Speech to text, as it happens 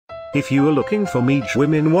If you are looking for Megir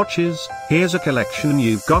women watches, here's a collection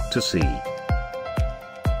you've got to see.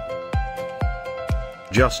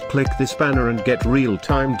 Just click this banner and get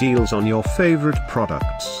real-time deals on your favorite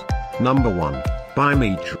products. Number 1. By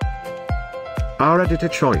Megir. Our editor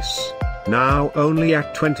choice. Now only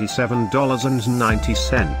at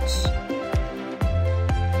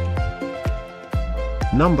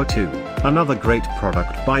 $27.90. Number 2. Another great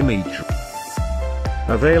product by Megir.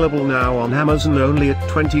 Available now on Amazon only at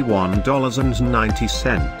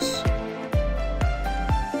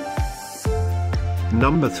 $21.90.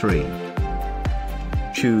 Number 3.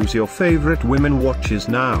 Choose your favorite women watches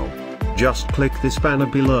now. Just click this banner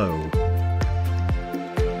below.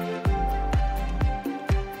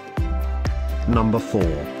 Number 4.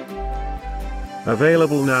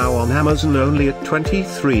 Available now on Amazon only at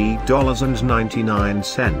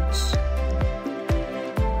 $23.99.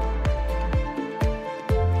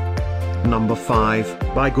 Number 5,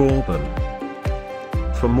 by Gorben.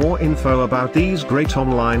 For more info about these great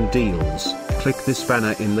online deals, click this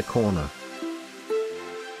banner in the corner.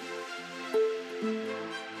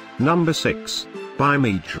 Number 6, by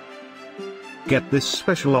Megir. Get this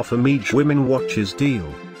special offer Megir women watches deal.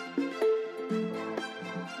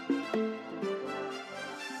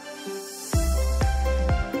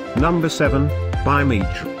 Number 7, by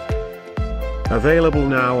Megir. Available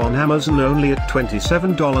now on Amazon only at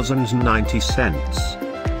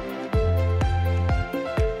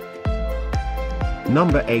 $27.90.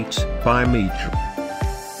 Number 8, by Megir.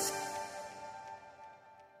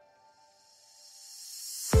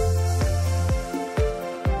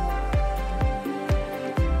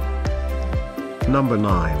 Number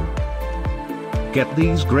 9. Get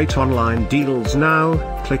these great online deals now,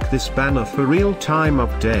 click this banner for real-time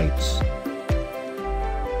updates.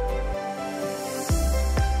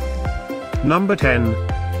 Number 10,